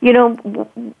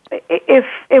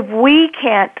 if we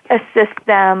can't assist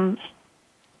them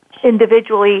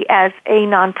individually as a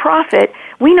nonprofit,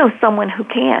 we know someone who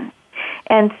can.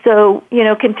 And so,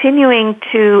 continuing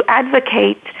to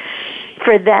advocate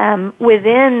for them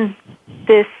within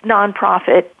this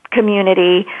nonprofit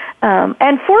community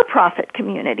and for-profit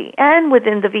community and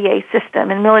within the VA system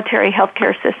and military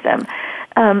healthcare system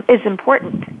is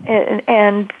important.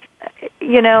 And,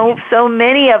 so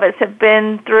many of us have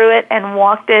been through it and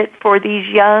walked it for these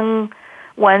young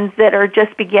ones that are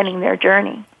just beginning their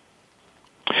journey.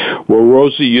 Well,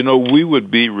 Rosie, we would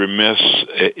be remiss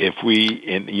if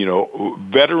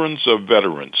veterans of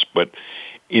veterans, but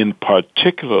in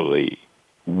particularly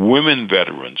women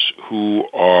veterans who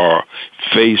are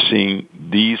facing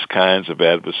these kinds of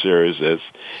adversaries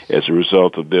as a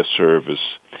result of their service.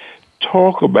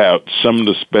 Talk about some of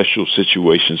the special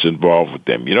situations involved with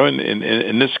them.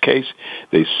 In this case,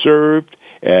 they served,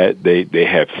 they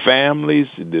have families,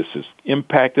 this has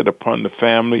impacted upon the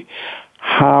family.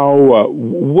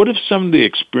 What are some of the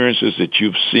experiences that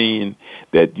you've seen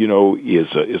that,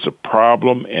 is a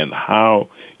problem, and how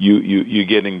you're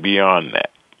getting beyond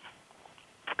that?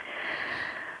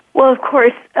 Well, of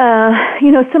course,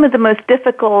 some of the most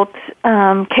difficult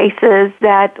cases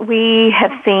that we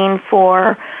have seen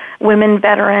for women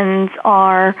veterans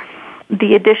are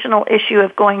the additional issue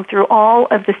of going through all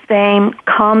of the same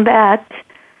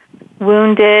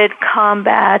wounded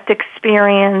combat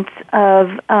experience of,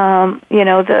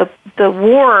 the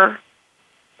war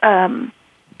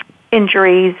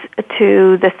injuries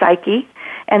to the psyche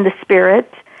and the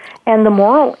spirit and the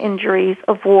moral injuries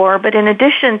of war. But in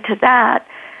addition to that,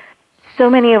 so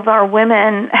many of our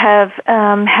women have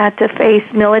had to face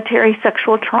military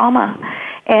sexual trauma.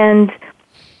 And,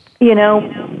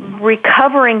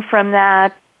 recovering from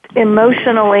that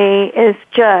emotionally is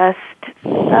just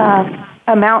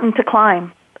a mountain to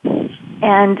climb.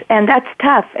 And that's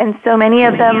tough. And so many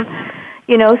of them,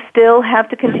 still have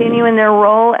to continue in their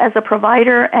role as a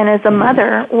provider and as a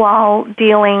mother while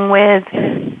dealing with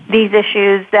these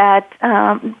issues that,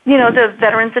 the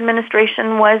Veterans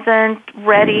Administration wasn't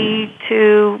ready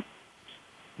to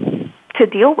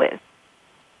deal with.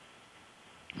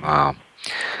 Wow.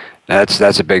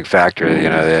 That's a big factor.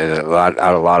 A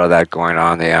lot of that going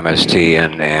on, the MST,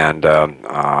 and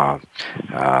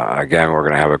again, we're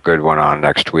going to have a good one on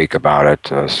next week about it.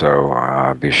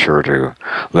 So be sure to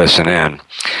listen in.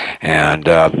 And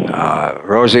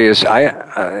Rosie, it's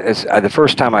the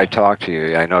first time I talked to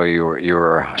you. I know you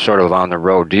were sort of on the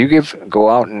road. Do you go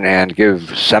out and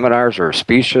give seminars or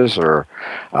speeches, or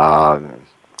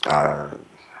what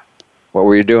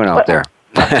were you doing out there?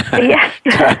 Yes.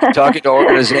 Talking to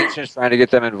organizations, trying to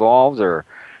get them involved, or?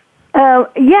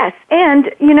 Yes, and,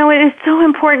 it is so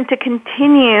important to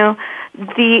continue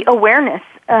the awareness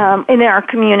in our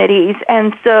communities.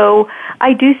 And so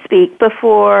I do speak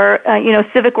before,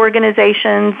 civic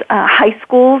organizations, high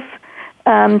schools,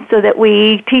 so that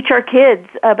we teach our kids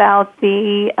about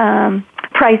the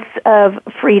price of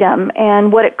freedom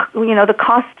and what the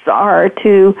costs are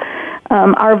to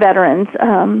our veterans.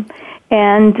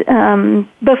 And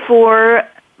before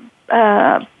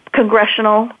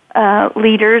congressional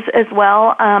leaders as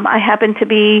well. I happen to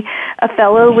be a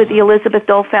fellow with the Elizabeth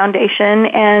Dole Foundation,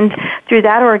 and through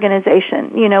that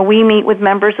organization, we meet with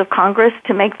members of Congress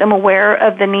to make them aware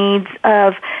of the needs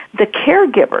of the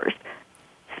caregivers,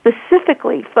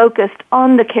 specifically focused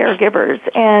on the caregivers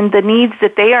and the needs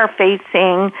that they are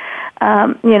facing.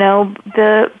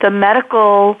 The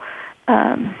medical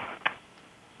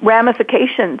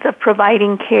ramifications of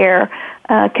providing care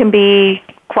can be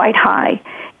quite high.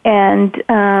 And,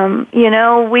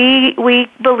 we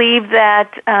believe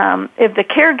that if the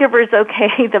caregiver's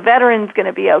okay, the veteran's going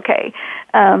to be okay.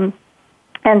 And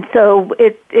so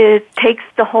it takes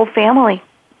the whole family.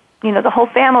 The whole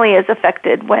family is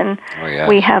affected when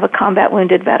we have a combat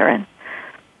wounded veteran.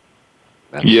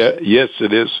 Yes,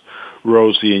 it is,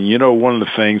 Rosie. And, one of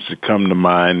the things that come to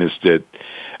mind is that,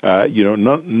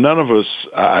 none of us,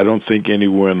 I don't think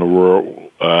anywhere in the world,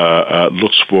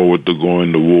 looks forward to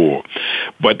going to war.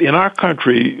 But in our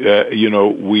country,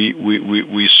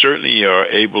 we certainly are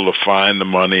able to find the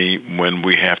money when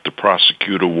we have to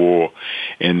prosecute a war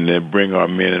and bring our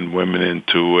men and women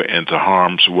into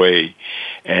harm's way.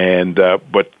 And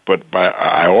but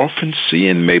I often see,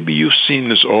 and maybe you've seen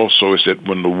this also, is that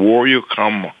when the warrior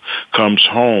comes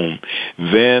home,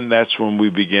 then that's when we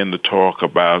begin to talk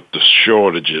about the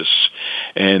shortages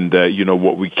and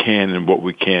what we can and what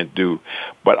we can't do.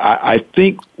 But I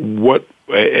think what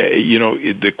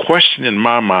the question in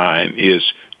my mind is,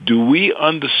 do we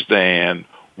understand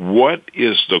what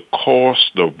is the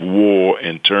cost of war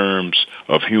in terms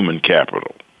of human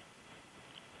capital?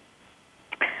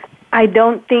 I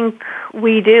don't think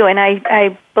we do, and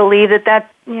I believe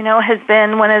that has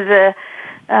been one of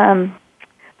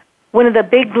the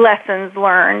big lessons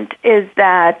learned is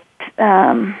that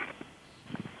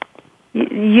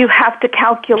you have to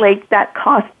calculate that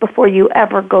cost before you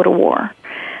ever go to war.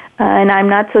 And I'm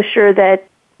not so sure that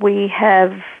we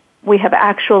have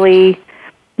actually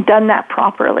done that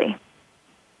properly.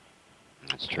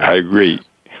 That's true. I agree.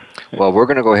 Well, we're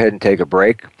going to go ahead and take a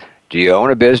break. Do you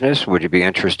own a business? Would you be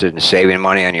interested in saving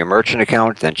money on your merchant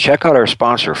account? Then check out our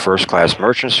sponsor, First Class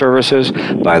Merchant Services.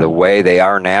 By the way, they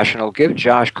are national. Give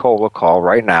Josh Cole a call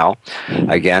right now.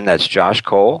 Again, that's Josh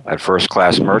Cole at First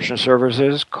Class Merchant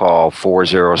Services. Call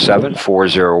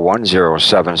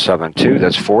 407-401-0772.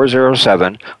 That's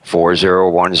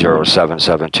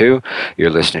 407-401-0772.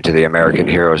 You're listening to the American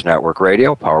Heroes Network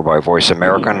Radio, powered by Voice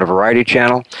America on the Variety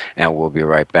Channel, and we'll be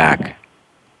right back.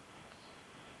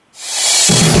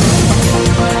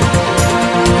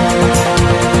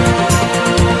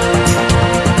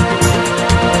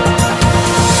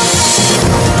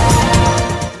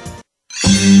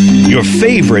 Your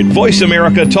favorite Voice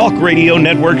America Talk Radio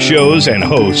Network shows and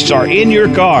hosts are in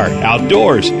your car,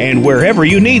 outdoors, and wherever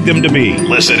you need them to be.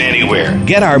 Listen anywhere.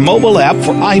 Get our mobile app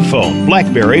for iPhone,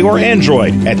 BlackBerry, or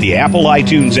Android at the Apple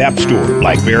iTunes App Store,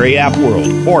 BlackBerry App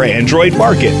World, or Android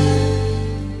Market.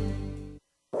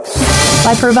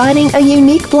 By providing a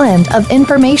unique blend of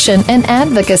information and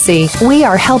advocacy, we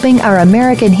are helping our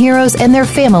American heroes and their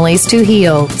families to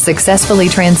heal, successfully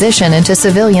transition into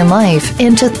civilian life,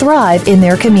 and to thrive in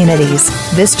their communities.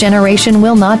 This generation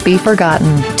will not be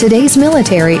forgotten. Today's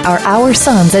military are our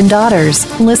sons and daughters.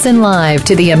 Listen live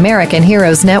to the American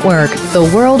Heroes Network, the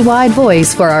worldwide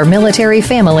voice for our military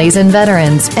families and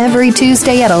veterans, every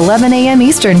Tuesday at 11 a.m.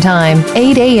 Eastern Time,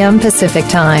 8 a.m. Pacific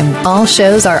Time. All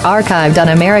shows are archived on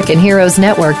AmericanHeroesNetwork.com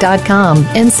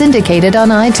and syndicated on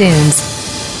iTunes.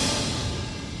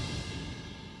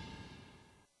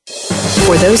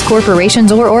 For those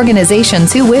corporations or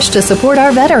organizations who wish to support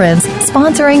our veterans,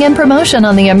 sponsoring and promotion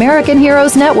on the American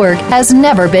Heroes Network has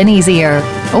never been easier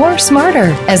or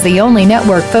smarter. As the only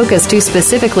network focused to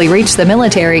specifically reach the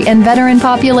military and veteran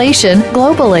population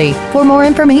globally. For more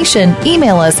information,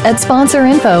 email us at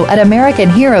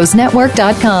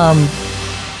sponsorinfo@AmericanHeroesNetwork.com.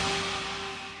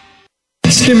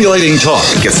 Stimulating talk.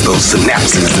 It gets those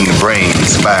synapses in the brain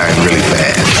firing really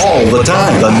fast. All the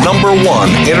time. The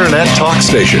 #1 Internet talk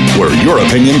station where your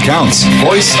opinion counts.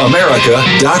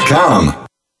 VoiceAmerica.com.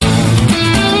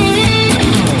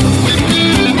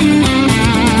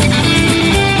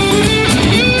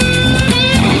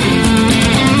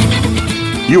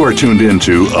 You are tuned in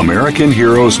to American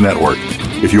Heroes Network.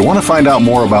 If you want to find out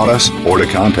more about us or to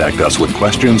contact us with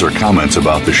questions or comments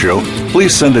about the show,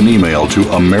 please send an email to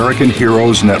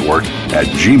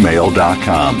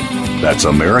AmericanHeroesNetwork@gmail.com. That's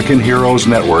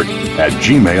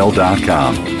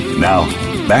AmericanHeroesNetwork@gmail.com. Now,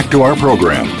 back to our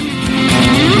program.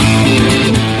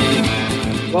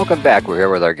 Welcome back. We're here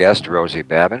with our guest, Rosie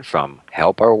Babin from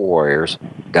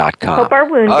HelpOurWarriors.com. Help Our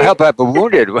Wounded. Oh, Help Our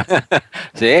Wounded.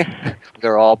 See?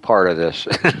 They're all part of this.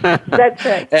 That's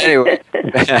right. Anyway,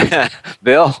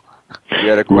 Bill, you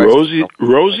had a question?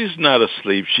 Rosie's not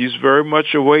asleep. She's very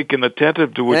much awake and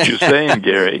attentive to what you're saying,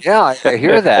 Gary. Yeah, I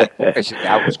hear that.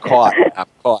 I was caught. I'm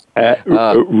caught.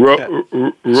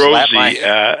 Rosie,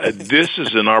 this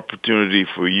is an opportunity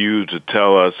for you to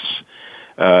tell us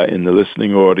in the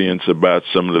listening audience about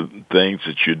some of the things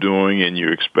that you're doing and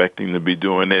you're expecting to be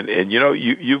doing. And you know,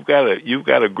 you've got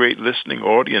a great listening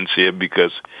audience here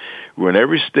because we're in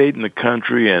every state in the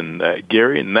country, and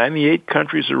Gary, in 98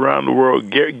 countries around the world.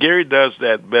 Gary does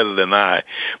that better than I.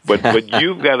 But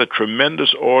you've got a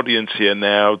tremendous audience here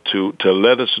now to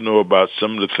let us know about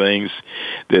some of the things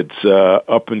that's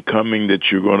up and coming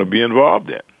that you're going to be involved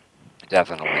in.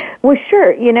 Definitely. Well,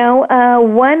 sure. You know,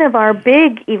 one of our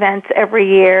big events every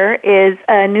year is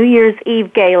a New Year's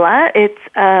Eve Gala. It's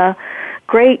a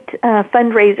great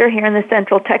fundraiser here in the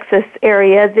Central Texas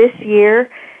area. This year,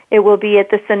 it will be at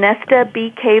the Sonesta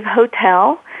Bee Cave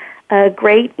Hotel. A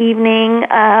great evening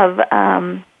of,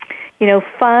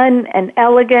 fun and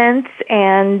elegance,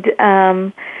 and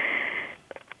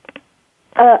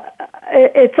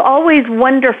it's always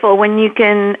wonderful when you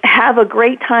can have a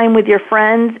great time with your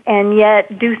friends and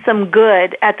yet do some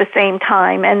good at the same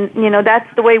time. And, you know, that's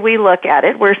the way we look at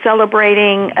it. We're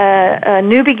celebrating a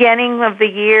new beginning of the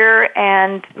year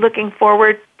and looking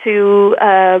forward to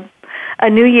a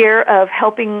new year of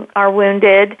helping our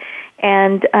wounded.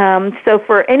 And so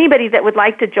for anybody that would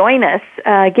like to join us,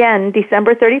 again,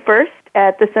 December 31st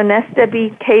at the Sonesta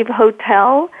Bee Cave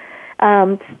Hotel.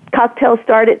 Cocktails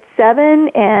start at 7,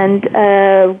 and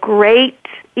a great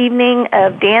evening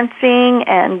of dancing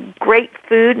and great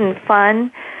food and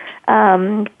fun.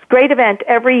 great event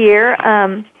every year.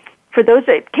 For those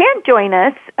that can't join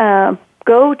us,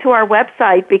 go to our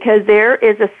website, because there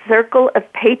is a Circle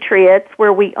of Patriots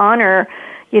where we honor,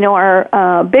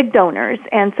 our big donors.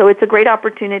 And so it's a great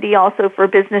opportunity also for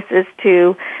businesses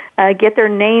to get their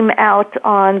name out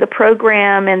on the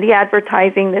program and the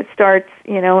advertising that starts,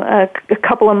 a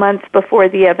couple of months before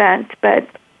the event. But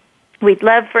we'd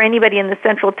love for anybody in the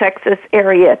Central Texas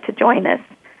area to join us.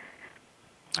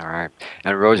 All right.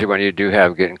 And Rosie, when you do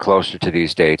have getting closer to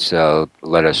these dates,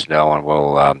 let us know, and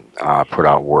we'll put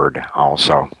out word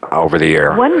also over the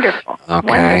air. Wonderful.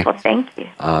 Okay. Wonderful. Thank you.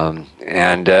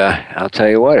 And I'll tell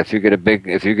you what, if you get a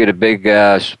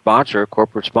big sponsor,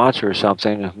 corporate sponsor or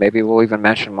something, maybe we'll even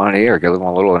mention them on the air, give them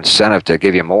a little incentive to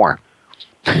give you more.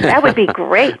 That would be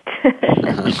great.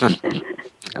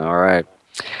 All right.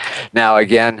 Now,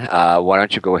 again, why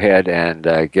don't you go ahead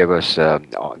and give us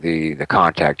the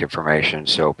contact information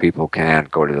so people can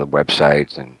go to the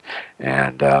website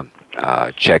and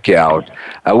check you out.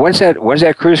 When's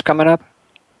that cruise coming up?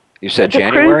 You said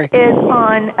January? The cruise is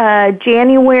on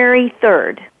January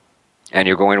 3rd. And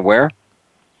you're going where?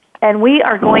 And we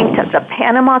are going to the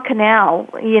Panama Canal.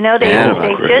 They've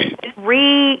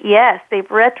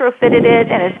retrofitted it,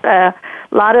 and it's a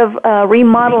lot of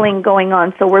remodeling going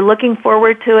on. So we're looking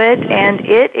forward to it, and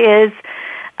it is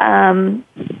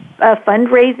a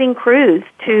fundraising cruise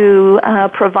to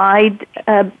provide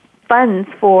funds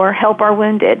for Help Our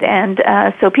Wounded. And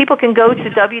so people can go to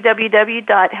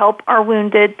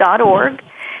www.helpourwounded.org.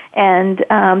 And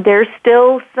there's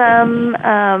still some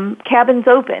cabins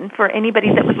open for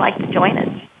anybody that would like to join us.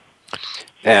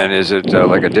 And is it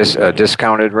like a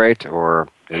discounted rate, or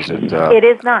is it? It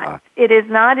is not. It is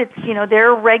not. It's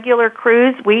their regular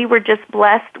cruise. We were just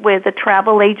blessed with a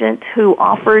travel agent who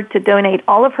offered to donate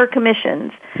all of her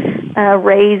commissions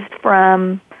raised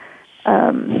from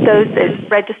those that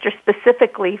register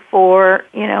specifically for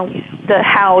the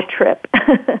HOW trip.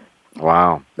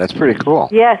 Wow, that's pretty cool.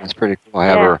 Yes. That's pretty cool.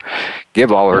 Have her give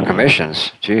all her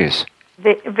commissions. Jeez.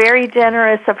 Very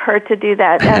generous of her to do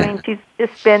that. I mean, she's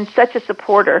just been such a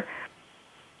supporter.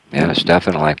 Yes,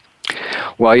 definitely.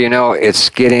 Well, it's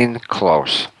getting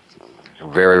close.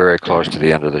 Very, very close to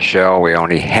the end of the show. We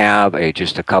only have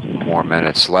just a couple more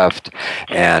minutes left.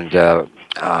 And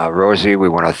Rosie, we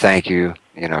want to thank you,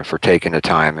 for taking the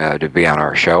time to be on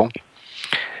our show.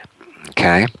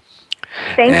 Okay.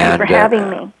 Thank you for having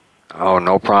me. Oh,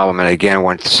 no problem. And again,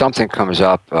 when something comes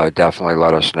up, definitely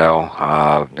let us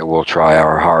know. We'll try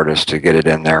our hardest to get it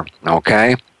in there.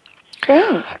 Okay?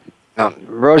 Thanks.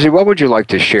 Rosie, what would you like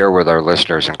to share with our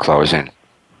listeners in closing?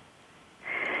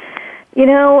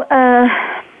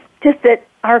 Just that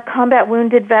our combat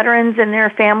wounded veterans and their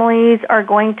families are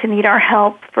going to need our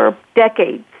help for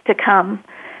decades to come.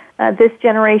 This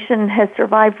generation has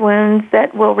survived wounds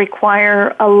that will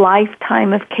require a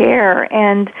lifetime of care.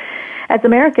 And as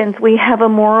Americans, we have a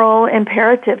moral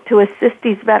imperative to assist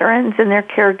these veterans and their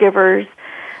caregivers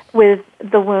with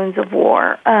the wounds of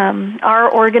war. Our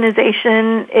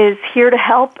organization is here to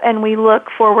help, and we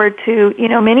look forward to,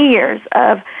 many years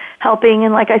of helping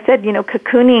and, like I said,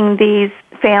 cocooning these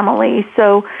families.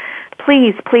 So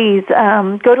please,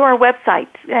 go to our website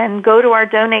and go to our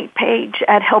donate page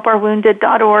at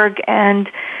helpourwounded.org and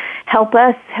help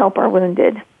us help our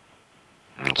wounded.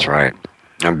 That's right.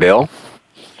 And Bill?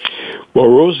 Well,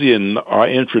 Rosie, in our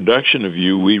introduction of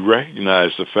you, we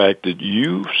recognize the fact that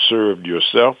you served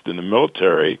yourself in the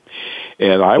military,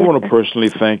 and I want to personally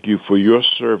thank you for your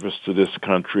service to this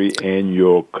country and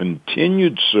your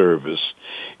continued service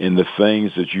in the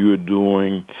things that you are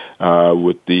doing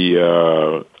with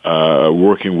the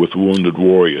working with wounded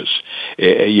warriors.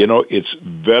 It's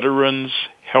veterans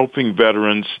helping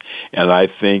veterans, and I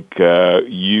think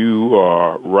you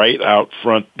are right out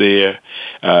front there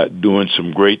doing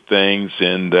some great things,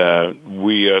 and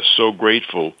we are so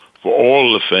grateful for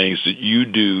all the things that you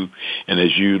do and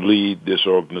as you lead this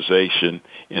organization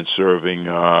in serving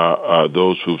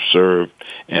those who've served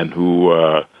and who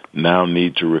now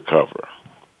need to recover.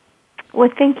 Well,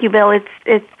 thank you, Bill.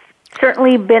 It's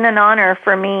certainly been an honor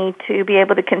for me to be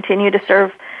able to continue to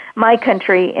serve my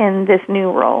country in this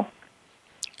new role.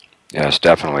 Yes,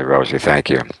 definitely, Rosie. Thank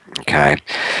you. Okay.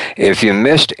 If you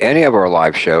missed any of our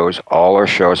live shows, all our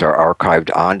shows are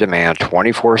archived on demand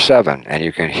 24/7, and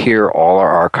you can hear all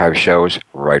our archive shows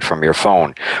right from your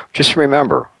phone. Just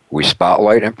remember, we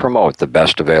spotlight and promote the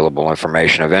best available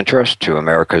information of interest to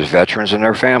America's veterans and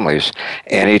their families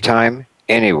anytime,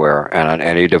 anywhere, and on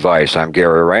any device. I'm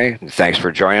Gary Ray. Thanks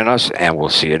for joining us, and we'll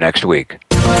see you next week.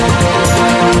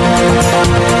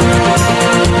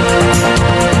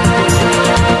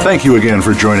 Thank you again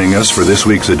for joining us for this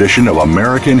week's edition of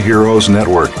American Heroes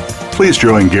Network. Please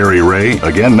join Gary Ray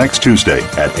again next Tuesday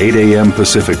at 8 a.m.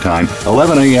 Pacific Time,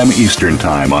 11 a.m. Eastern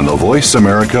Time on the Voice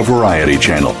America Variety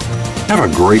Channel. Have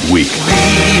a great week.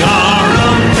 We are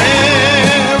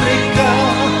America,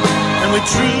 and we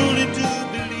truly